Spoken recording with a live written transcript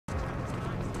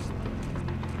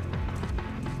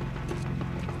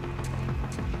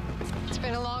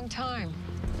long time.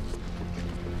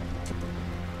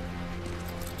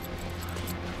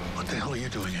 What the hell are you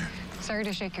doing here? Sorry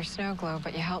to shake your snow globe,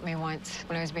 but you helped me once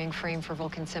when I was being framed for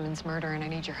Vulcan Simmons' murder, and I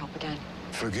need your help again.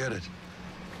 Forget it.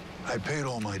 I paid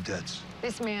all my debts.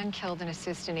 This man killed an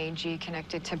assistant AG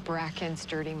connected to Bracken's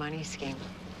dirty money scheme.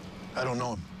 I don't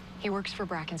know him. He works for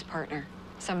Bracken's partner,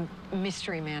 some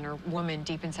mystery man or woman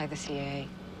deep inside the CIA.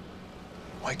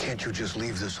 Why can't you just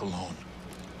leave this alone?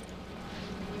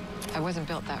 I wasn't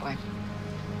built that way.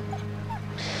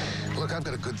 Look, I've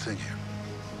got a good thing here.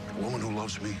 A woman who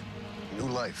loves me, new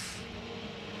life.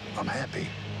 I'm happy.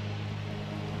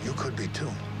 You could be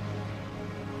too.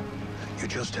 You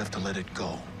just have to let it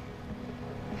go.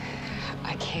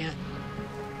 I can't.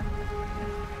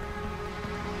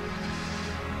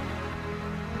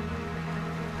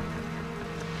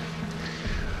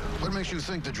 What makes you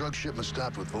think the drug shipment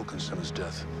stopped with Vulcan Simmons'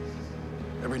 death?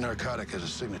 Every narcotic has a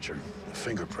signature, a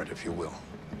fingerprint, if you will.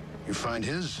 You find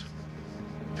his,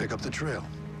 pick up the trail.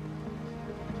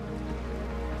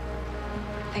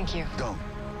 Thank you. Don't.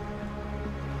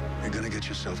 You're gonna get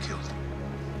yourself killed.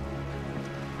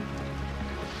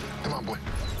 Come on, boy.